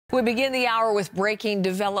We begin the hour with breaking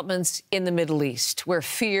developments in the Middle East, where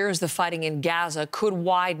fears the fighting in Gaza could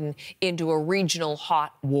widen into a regional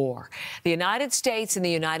hot war. The United States and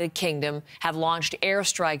the United Kingdom have launched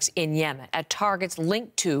airstrikes in Yemen at targets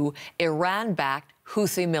linked to Iran-backed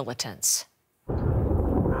Houthi militants.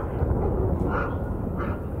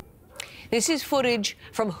 This is footage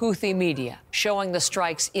from Houthi media showing the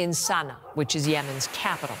strikes in Sana'a, which is Yemen's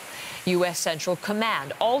capital. U.S. Central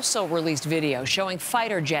Command also released video showing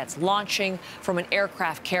fighter jets launching from an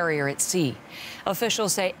aircraft carrier at sea.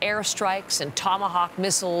 Officials say airstrikes and Tomahawk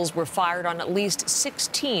missiles were fired on at least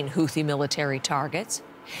 16 Houthi military targets.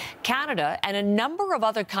 Canada and a number of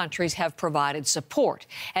other countries have provided support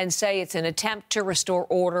and say it's an attempt to restore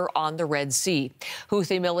order on the Red Sea.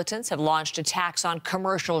 Houthi militants have launched attacks on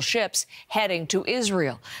commercial ships heading to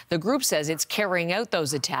Israel. The group says it's carrying out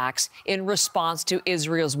those attacks in response to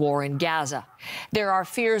Israel's war in Gaza. There are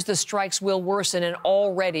fears the strikes will worsen an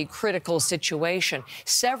already critical situation.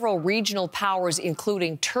 Several regional powers,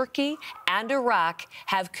 including Turkey and Iraq,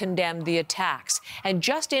 have condemned the attacks. And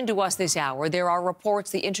just into us this hour, there are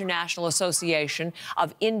reports the International Association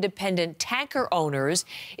of Independent Tanker Owners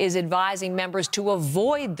is advising members to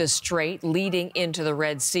avoid the strait leading into the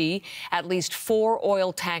Red Sea. At least 4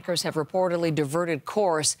 oil tankers have reportedly diverted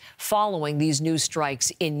course following these new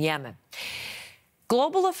strikes in Yemen.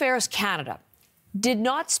 Global Affairs Canada did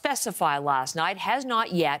not specify last night, has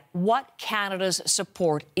not yet, what Canada's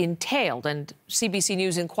support entailed. And CBC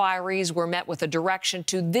News inquiries were met with a direction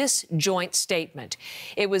to this joint statement.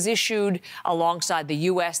 It was issued alongside the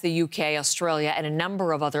US, the UK, Australia, and a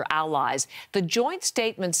number of other allies. The joint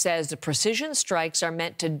statement says the precision strikes are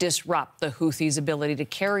meant to disrupt the Houthis' ability to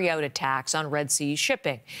carry out attacks on Red Sea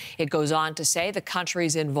shipping. It goes on to say the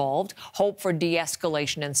countries involved hope for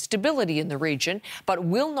de-escalation and stability in the region, but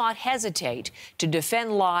will not hesitate to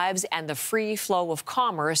defend lives and the free flow of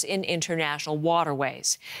commerce in international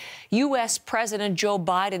waterways. U.S. President Joe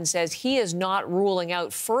Biden says he is not ruling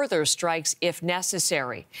out further strikes if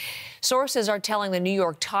necessary. Sources are telling the New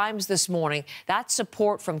York Times this morning that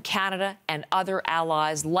support from Canada and other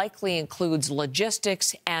allies likely includes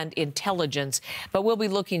logistics and intelligence, but we'll be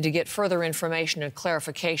looking to get further information and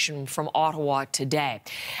clarification from Ottawa today.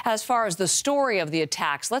 As far as the story of the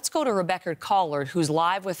attacks, let's go to Rebecca Collard, who's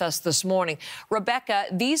live with us this morning. Rebecca,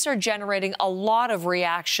 these are generating a lot of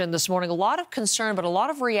reaction this morning, a lot of concern, but a lot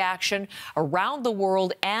of reaction around the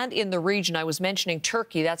world and in the region. I was mentioning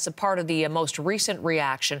Turkey. That's a part of the most recent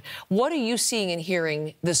reaction. What are you seeing and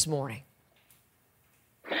hearing this morning?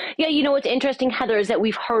 Yeah, you know, what's interesting, Heather, is that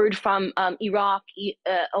we've heard from Iraq,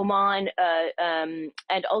 Oman,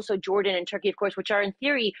 and also Jordan and Turkey, of course, which are in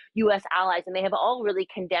theory U.S. allies, and they have all really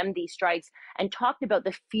condemned these strikes and talked about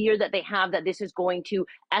the fear that they have that this is going to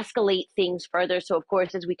escalate things further. So, of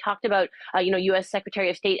course, as we talked about, U.S. Secretary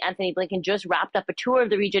of State Anthony Blinken just wrapped up a tour of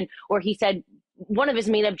the region where he said one of his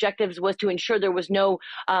main objectives was to ensure there was no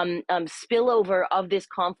spillover of this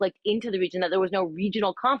conflict into the region, that there was no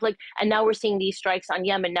regional conflict. And now we're seeing these strikes on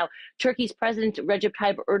Yemen. Now, Turkey's President Recep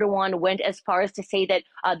Tayyip Erdogan went as far as to say that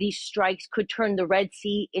these strikes could turn the Red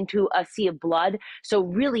Sea into a sea of blood. So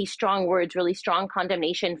really strong words, really strong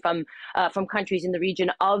condemnation from countries in the region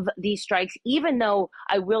of these strikes, even though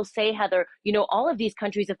I will say, Heather, all of these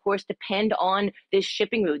countries, of course, depend on this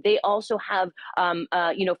shipping route. They also have,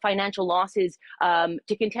 financial losses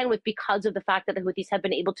to contend with because of the fact that the Houthis have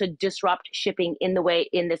been able to disrupt shipping in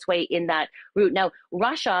that route. Now,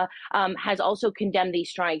 Russia has also condemned these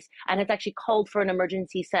strikes and has actually called for an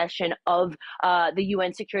emergency session of the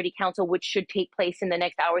UN Security Council, which should take place in the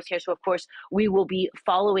next hours here. So, of course, we will be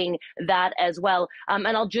following that as well. And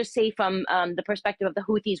I'll just say from the perspective of the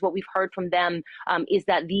Houthis, what we've heard from them is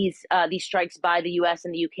that these strikes by the US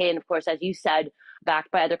and the UK, and of course, as you said,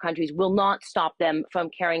 backed by other countries, will not stop them from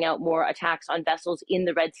carrying out more attacks on vessels in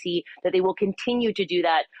the Red Sea, that they will continue to do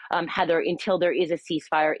that, Heather, until there is a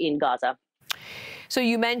ceasefire in Gaza. So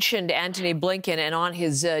you mentioned Antony Blinken, and on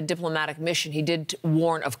his diplomatic mission, he did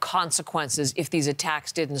warn of consequences if these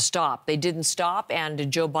attacks didn't stop. They didn't stop,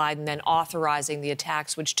 and Joe Biden then authorizing the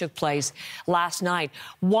attacks which took place last night.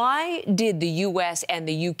 Why did the U.S. and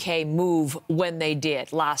the UK move when they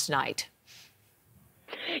did last night?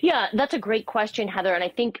 Yeah, that's a great question, Heather. And I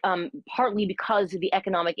think partly because the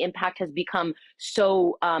economic impact has become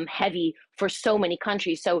so heavy for so many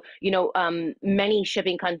countries. So, many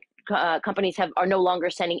shipping companies are no longer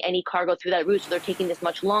sending any cargo through that route, so they're taking this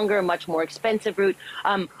much longer, much more expensive route.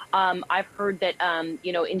 I've heard that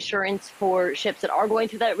insurance for ships that are going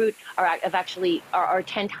through that route are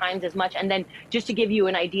 10 times as much. And then just to give you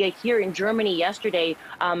an idea, here in Germany yesterday,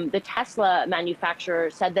 the Tesla manufacturer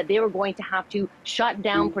said that they were going to have to shut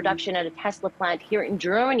down production at a Tesla plant here in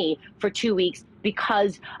Germany for 2 weeks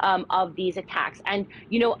because of these attacks. And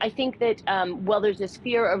I think that while there's this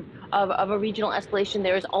fear of a regional escalation,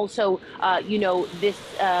 there is also the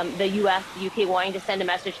US, the UK wanting to send a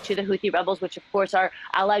message to the Houthi rebels, which of course are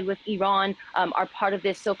allied with Iran, are part of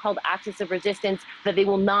this so-called axis of resistance, that they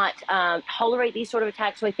will not tolerate these sort of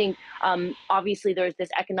attacks. So I think obviously there's this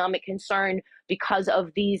economic concern because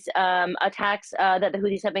of these attacks that the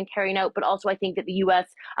Houthis have been carrying out, but also I think that the U.S.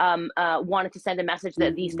 Wanted to send a message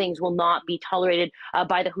that these things will not be tolerated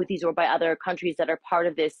by the Houthis or by other countries that are part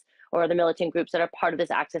of this, or the militant groups that are part of this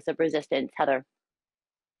axis of resistance. Heather.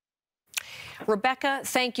 Rebecca,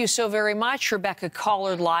 thank you so very much. Rebecca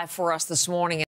Collard live for us this morning.